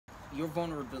your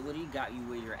vulnerability got you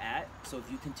where you're at. So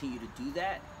if you continue to do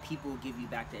that, people will give you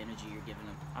back the energy you're giving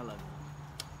them. I love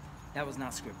you. That was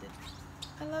not scripted.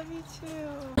 I love you too.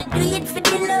 Do it for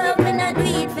the love and I do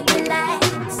it for the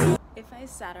likes. If I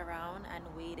sat around and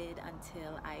waited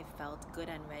until I felt good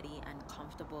and ready and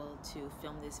comfortable to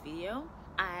film this video,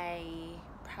 I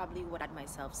probably would have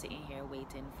myself sitting here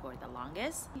waiting for the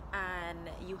longest. And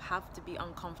you have to be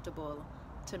uncomfortable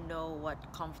to know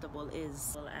what comfortable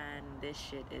is, and this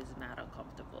shit is not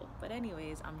uncomfortable. But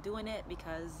anyways, I'm doing it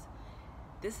because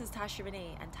this is Tasha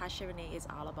Renee, and Tasha Renee is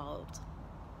all about,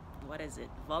 what is it,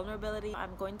 vulnerability.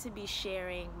 I'm going to be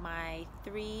sharing my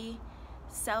 3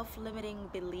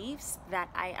 self-limiting beliefs that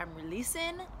I am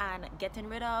releasing and getting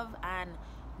rid of, and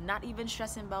not even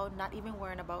stressing about, not even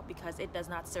worrying about, because it does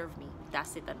not serve me.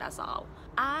 That's it, and that's all.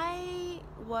 I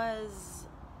was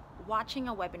watching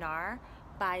a webinar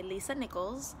by Lisa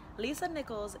Nichols. Lisa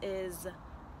Nichols is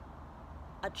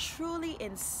a truly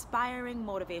inspiring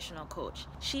motivational coach.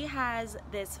 She has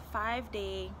this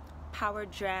 5-day Power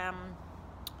Jam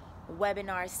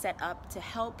webinar set up to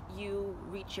help you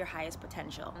reach your highest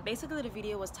potential. Basically, the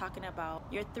video was talking about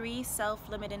your 3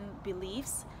 self-limiting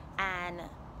beliefs and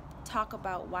talk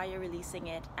about why you're releasing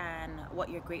it and what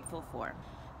you're grateful for.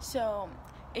 So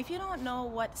if you don't know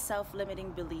what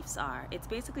self-limiting beliefs are, it's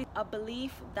basically a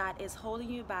belief that is holding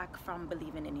you back from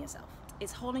believing in yourself.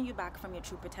 It's holding you back from your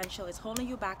true potential. It's holding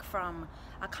you back from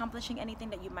accomplishing anything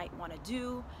that you might want to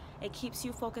do. It keeps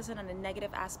you focusing on the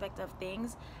negative aspect of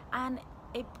things, and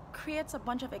it creates a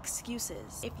bunch of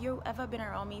excuses. If you've ever been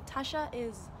around me,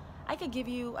 I could give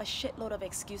you a shitload of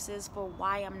excuses for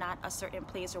why I'm not a certain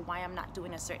place or why I'm not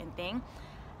doing a certain thing.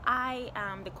 I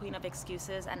am the queen of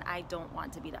excuses, and I don't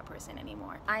want to be that person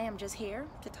anymore. I am just here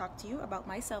to talk to you about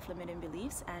my self-limiting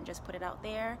beliefs and just put it out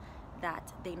there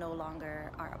that they no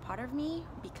longer are a part of me,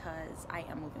 because I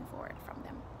am moving forward from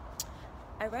them.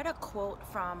 I read a quote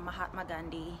from Mahatma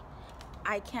Gandhi.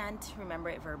 I can't remember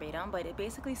it verbatim, but it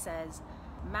basically says,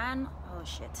 oh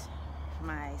shit,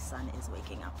 my son is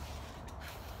waking up.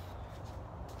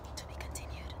 To be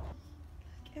continued.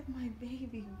 Look at my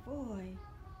baby boy.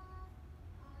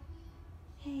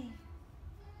 Hey.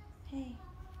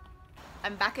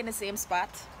 I'm back in the same spot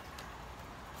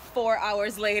 4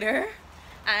 hours later,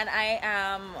 and I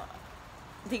am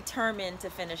determined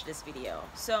to finish this video.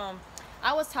 So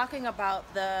I was talking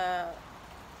about the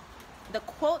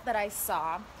quote that I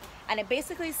saw, and it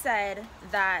basically said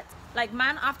that, like,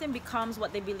 man often becomes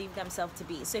what they believe themselves to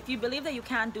be. So if you believe that you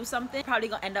can't do something, you're probably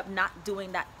gonna end up not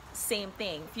doing that same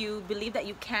thing. If you believe that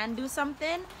you can do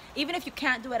something, even if you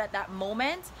can't do it at that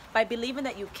moment, by believing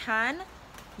that you can,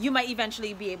 you might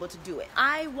eventually be able to do it.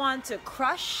 I want to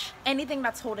crush anything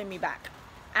that's holding me back,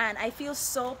 and I feel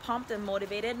so pumped and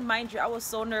motivated. Mind you, I was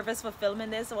so nervous for filming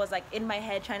this. I was like in my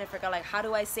head trying to figure out, like, how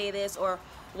do I say this, or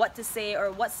what to say,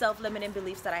 or what self-limiting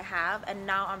beliefs that I have. And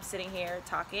now I'm sitting here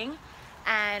talking,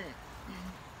 and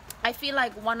I feel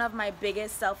like one of my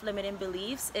biggest self-limiting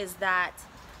beliefs is that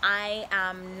I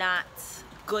am not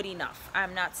good enough.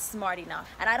 I'm not smart enough.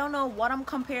 And I don't know what I'm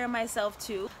comparing myself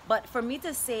to, but for me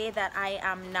to say that I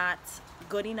am not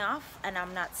good enough and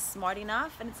I'm not smart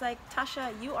enough, and it's like,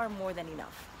 Tasha, you are more than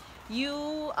enough.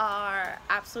 You are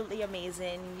absolutely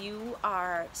amazing. You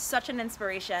are such an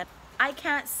inspiration. I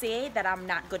can't say that I'm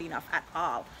not good enough at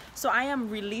all. So I am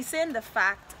releasing the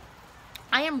fact,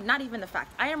 I am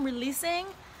releasing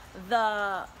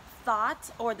the thought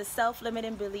or the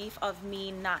self-limiting belief of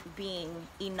me not being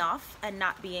enough and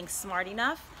not being smart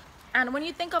enough. And when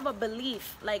you think of a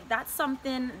belief, like, that's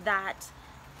something that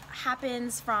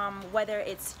happens from, whether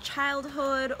it's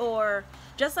childhood or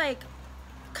just like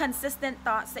consistent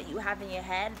thoughts that you have in your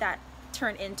head that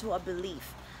turn into a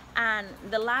belief. And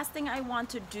the last thing I want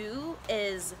to do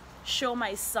is show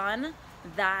my son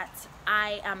that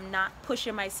I am not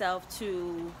pushing myself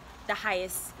to the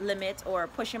highest limit or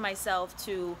pushing myself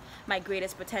to my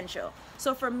greatest potential.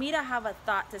 So for me to have a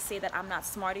thought to say that I'm not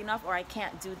smart enough or I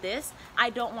can't do this, I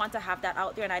don't want to have that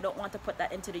out there, and I don't want to put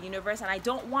that into the universe, and I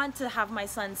don't want to have my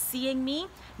son seeing me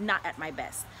not at my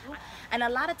best. And a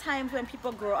lot of times when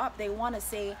people grow up, they want to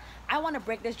say, I want to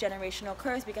break this generational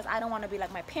curse because I don't want to be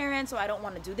like my parents, or I don't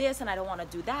want to do this and I don't want to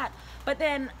do that. But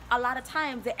then a lot of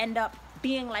times they end up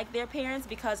being like their parents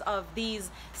because of these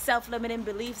self-limiting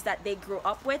beliefs that they grew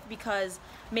up with, because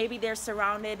maybe they're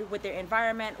surrounded with their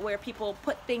environment where people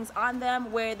put things on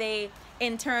them, where they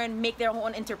in turn make their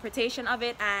own interpretation of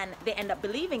it, and they end up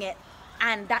believing it,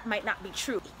 and that might not be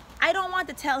true. I don't want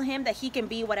to tell him that he can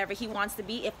be whatever he wants to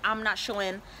be if I'm not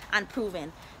showing and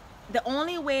proving. The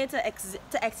only way to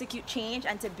execute change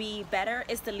and to be better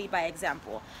is to lead by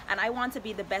example. And I want to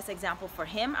be the best example for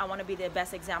him. I want to be the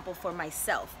best example for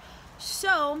myself.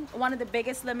 So one of the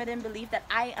biggest limiting belief that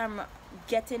I am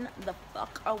getting the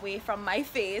fuck away from my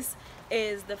face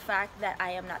is the fact that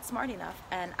I am not smart enough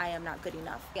and I am not good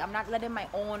enough. I'm not letting my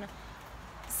own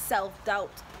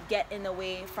self-doubt get in the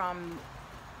way from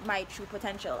my true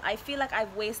potential. I feel like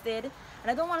I've wasted,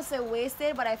 and I don't want to say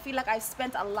wasted, but I feel like I've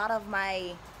spent a lot of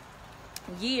my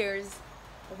years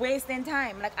wasting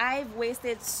time. Like, I've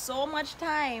wasted so much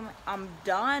time. I'm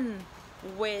done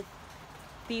with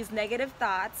these negative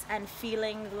thoughts and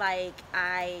feeling like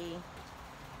I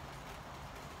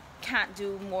can't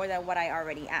do more than what I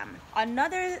already am.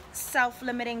 Another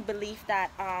self-limiting belief that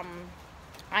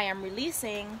I am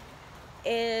releasing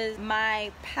is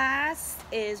my past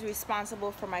is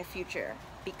responsible for my future,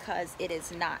 because it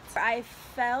is not. I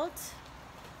felt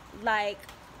like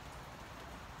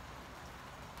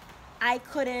I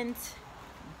couldn't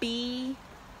be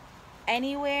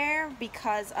anywhere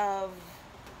because of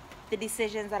the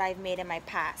decisions that I've made in my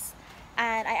past.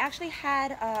 And I actually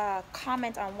had a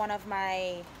comment on one of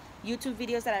my YouTube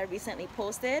videos that I recently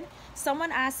posted.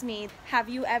 Someone asked me, have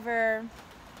you ever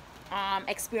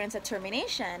experienced a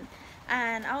termination?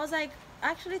 And I was like,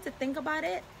 actually, to think about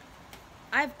it,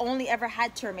 I've only ever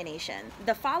had termination.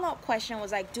 The follow-up question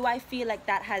was like, do I feel like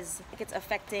that it's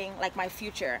affecting like my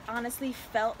future? Honestly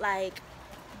felt like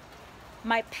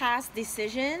my past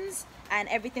decisions and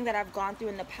everything that I've gone through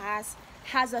in the past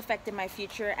has affected my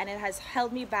future, and it has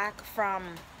held me back from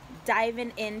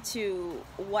diving into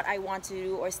what I want to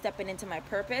do or stepping into my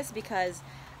purpose, because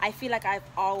I feel like I've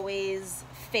always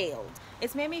failed.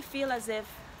 It's made me feel as if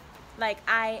like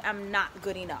I am not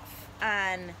good enough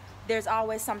and there's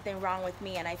always something wrong with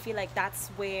me, and I feel like that's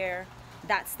where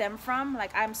that stemmed from.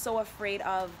 Like, I'm so afraid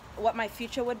of what my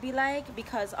future would be like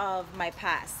because of my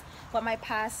past. But my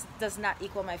past does not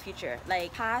equal my future.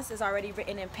 Like, past is already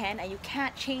written in pen and you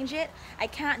can't change it. I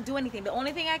can't do anything. The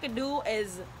only thing I can do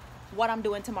is what I'm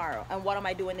doing tomorrow and what am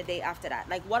I doing the day after that.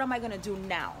 Like, what am I gonna do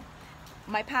now?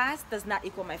 My past does not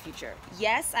equal my future.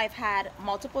 Yes, I've had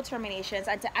multiple terminations,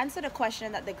 and to answer the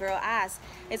question that the girl asked,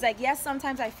 it's like, yes,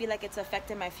 sometimes I feel like it's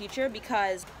affecting my future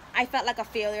because I felt like a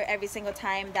failure every single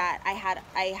time that I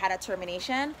had a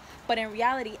termination. But in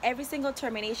reality, every single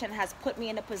termination has put me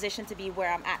in a position to be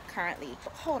where I'm at currently.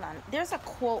 Hold on, there's a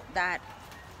quote that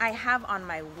I have on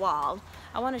my wall.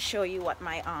 I want to show you what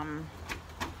my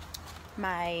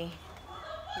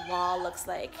wall looks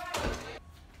like.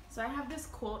 So I have this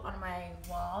quote on my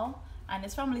wall, and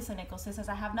it's from Lisa Nichols. It says,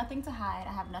 I have nothing to hide,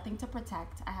 I have nothing to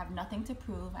protect, I have nothing to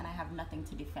prove, and I have nothing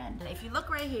to defend. And if you look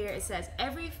right here, it says,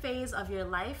 every phase of your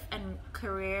life and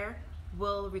career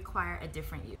will require a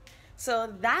different you.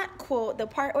 So that quote, the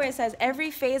part where it says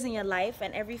every phase in your life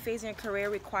and every phase in your career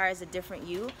requires a different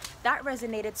you, that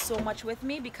resonated so much with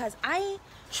me, because I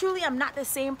truly am not the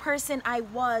same person I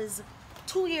was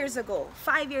 2 years ago,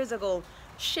 5 years ago,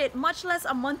 shit, much less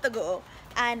a month ago.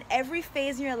 And every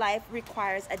phase in your life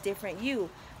requires a different you.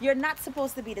 You're not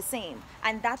supposed to be the same,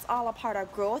 and that's all a part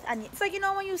of growth. And it's like, you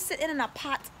know, when you sit in a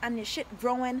pot and your shit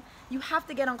growing, you have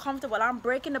to get uncomfortable. I'm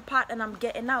breaking the pot and I'm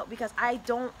getting out, because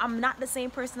I'm not the same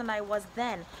person that I was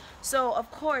then. So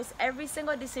of course, every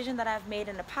single decision that I've made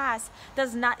in the past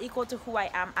does not equal to who I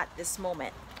am at this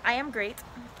moment. I am great,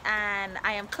 and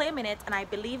I am claiming it, and I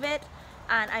believe it,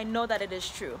 and I know that it is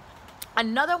true.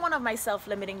 Another one of my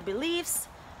self-limiting beliefs,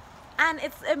 and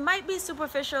it might be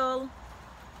superficial,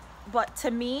 but to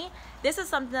me, this is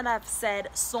something that I've said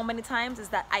so many times, is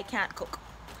that I can't cook.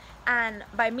 And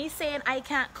by me saying I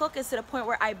can't cook is to the point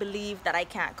where I believe that I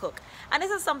can't cook. And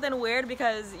this is something weird,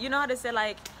 because you know how to say,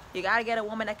 like, you gotta get a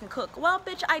woman that can cook. Well,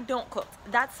 bitch, I don't cook.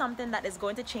 That's something that is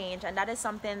going to change, and that is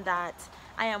something that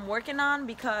I am working on,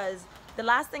 because the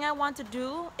last thing I want to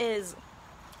do is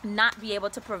not be able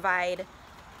to provide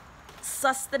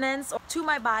sustenance to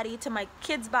my body, to my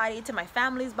kids' body, to my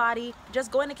family's body.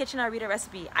 Just go in the kitchen and read a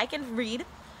recipe. I can read,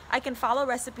 I can follow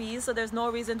recipes, so there's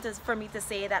no reason for me to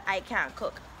say that I can't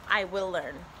cook. I will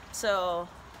learn. So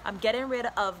I'm getting rid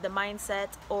of the mindset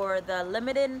or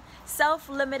the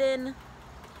self-limiting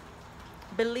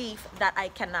belief that I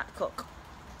cannot cook,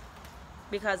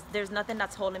 because there's nothing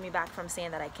that's holding me back from saying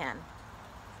that I can.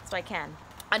 So I can.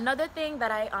 Another thing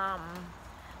that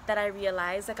I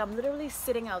realized, like, I'm literally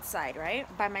sitting outside, right,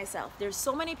 by myself. There's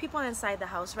so many people inside the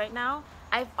house right now.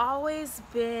 I've always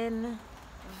been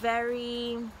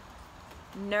very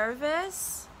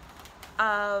nervous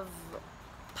of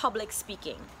public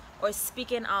speaking or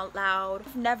speaking out loud.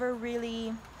 I've never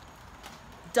really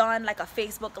done like a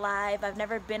Facebook Live. I've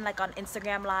never been like on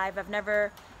Instagram Live. I've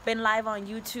never been live on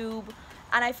YouTube.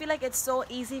 And I feel like it's so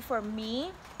easy for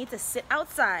me to sit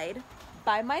outside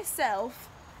by myself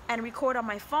and record on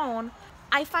my phone.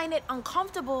 I find it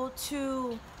uncomfortable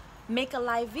to make a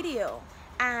live video.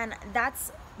 And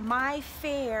that's my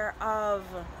fear of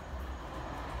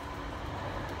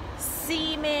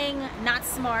seeming not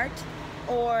smart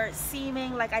or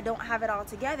seeming like I don't have it all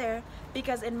together,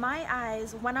 because in my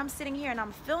eyes, when I'm sitting here and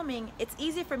I'm filming, it's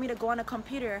easy for me to go on a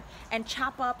computer and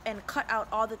chop up and cut out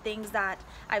all the things that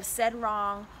I've said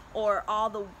wrong or all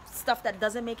the stuff that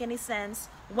doesn't make any sense.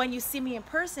 When you see me in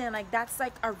person, like, that's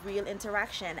like a real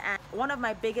interaction. And one of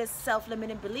my biggest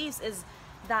self-limiting beliefs is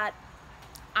that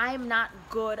I'm not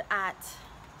good at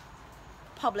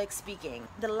public speaking.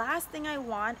 The last thing I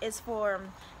want is for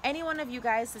any one of you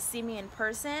guys to see me in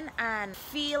person and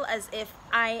feel as if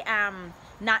I am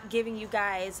not giving you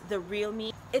guys the real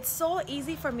me. It's so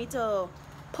easy for me to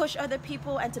push other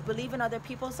people and to believe in other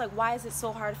people. It's like, why is it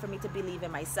so hard for me to believe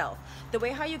in myself? The way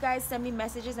how you guys send me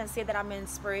messages and say that I'm an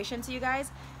inspiration to you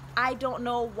guys, I don't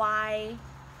know why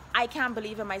I can't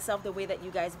believe in myself the way that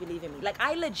you guys believe in me. Like,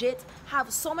 I legit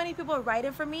have so many people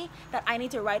writing for me that I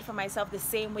need to write for myself the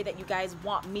same way that you guys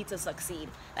want me to succeed.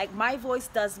 Like, my voice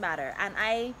does matter, and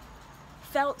I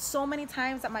felt so many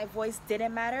times that my voice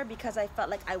didn't matter because I felt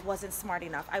like I wasn't smart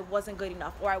enough, I wasn't good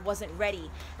enough, or I wasn't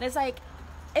ready. And it's like,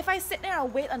 if I sit there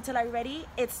and wait until I'm ready,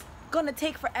 it's gonna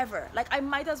take forever. Like, I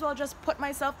might as well just put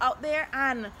myself out there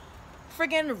and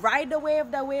friggin' ride the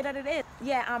wave the way that it is.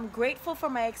 Yeah, I'm grateful for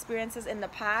my experiences in the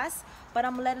past, but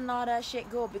I'm letting all that shit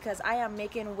go because I am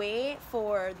making way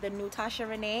for the new Tasha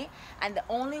Renee, and the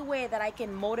only way that I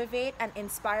can motivate and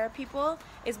inspire people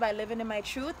is by living in my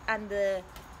truth. And the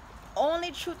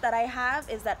only truth that I have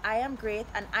is that I am great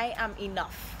and I am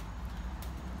enough.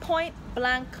 Point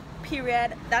blank,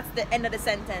 period. That's the end of the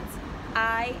sentence.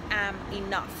 I am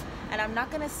enough, and I'm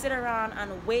not gonna sit around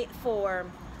and wait for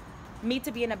me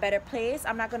to be in a better place.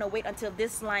 I'm not gonna wait until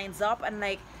this lines up, and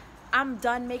like, I'm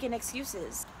done making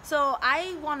excuses. So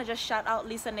I want to just shout out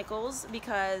Lisa Nichols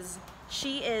because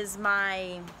she is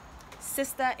my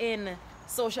sister in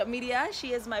social media.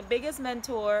 She is my biggest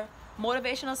mentor,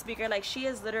 motivational speaker. Like, she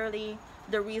is literally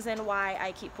the reason why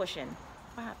I keep pushing.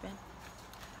 What happened?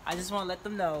 I just want to let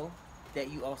them know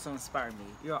that you also inspire me.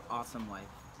 You're an awesome wife.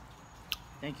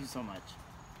 Thank you so much.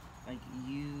 Like,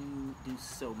 you do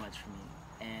so much for me,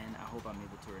 and I hope I'm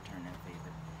able to return that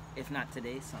favor. If not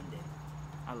today, someday.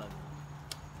 I love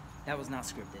you. That was not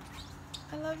scripted.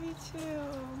 I love you too.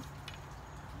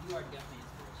 You are definitely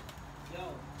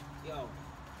inspiration. Yo.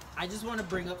 I just want to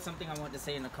bring up something I wanted to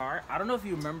say in the car. I don't know if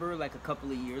you remember, like a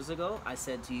couple of years ago, I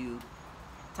said to you,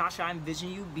 Tasha, I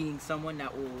envision you being someone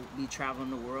that will be traveling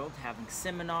the world, having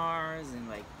seminars and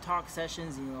like talk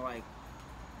sessions, and you're like,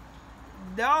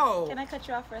 no. Can I cut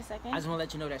you off for a second? I just want to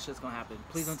let you know that shit's gonna happen.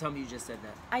 Please don't tell me you just said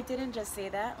that. I didn't just say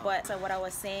that, but so what I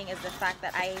was saying is the fact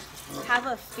that I have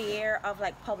a fear of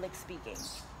like public speaking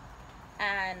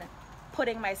and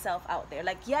putting myself out there.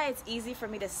 Like, yeah, it's easy for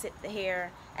me to sit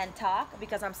here and talk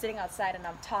because I'm sitting outside and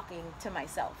I'm talking to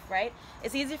myself, right?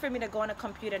 It's easy for me to go on a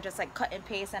computer and just like cut and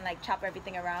paste and like chop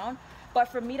everything around. But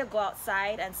for me to go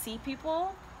outside and see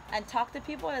people and talk to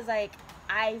people is like,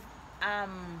 I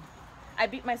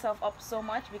beat myself up so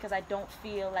much because I don't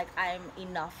feel like I'm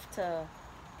enough to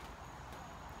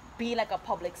be like a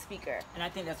public speaker. And I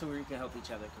think that's where we can help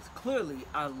each other, because clearly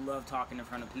I love talking in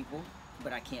front of people,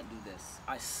 but I can't do this.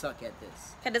 I suck at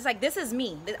this. And it's like, this is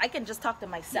me. I can just talk to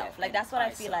myself. Yeah, like, that's what I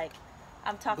feel suck. like.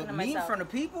 I'm talking to me myself. in front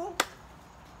of people,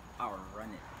 I'll run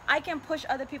it. I can push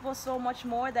other people so much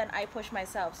more than I push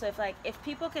myself. So if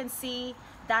people can see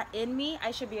that in me,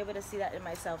 I should be able to see that in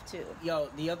myself too. Yo,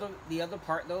 the other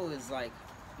part though is like,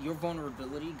 your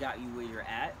vulnerability got you where you're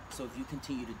at. So if you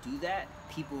continue to do that,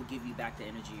 people will give you back the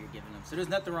energy you're giving them. So there's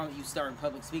nothing wrong with you starting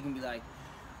public speaking and be like,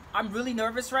 I'm really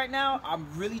nervous right now. I'm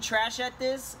really trash at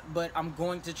this, but I'm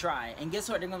going to try. And guess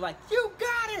what? They're gonna be like, you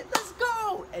got it, let's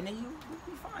go. And then you'll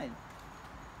be fine.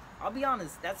 I'll be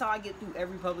honest, that's how I get through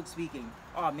every public speaking.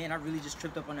 Oh man, I really just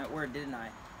tripped up on that word, didn't I?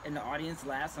 And the audience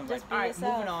laughs. I'm Just like, be all right,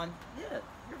 yourself. moving on. Yeah,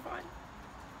 you're fine.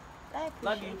 I appreciate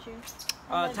Love you. you.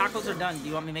 I love you Tacos too. are done. Do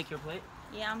you want me to make your plate?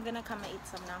 Yeah, I'm gonna come and eat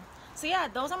some now. So yeah,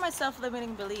 those are my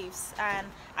self-limiting beliefs, and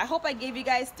I hope I gave you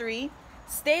guys 3.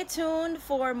 Stay tuned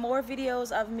for more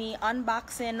videos of me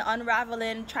unboxing,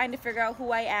 unraveling, trying to figure out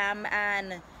who I am,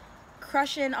 and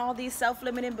crushing all these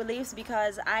self-limiting beliefs,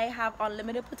 because I have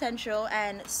unlimited potential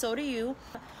and so do you.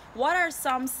 What are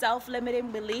some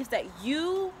self-limiting beliefs that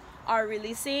you are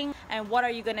releasing, and what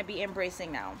are you going to be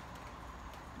embracing now?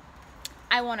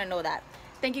 I want to know that.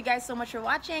 Thank you guys so much for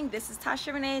watching. This is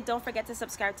Tasha Renee. Don't forget to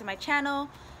subscribe to my channel.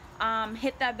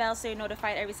 Hit that bell so you're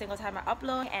notified every single time I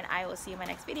upload, and I will see you in my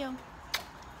next video.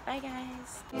 Bye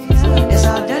guys.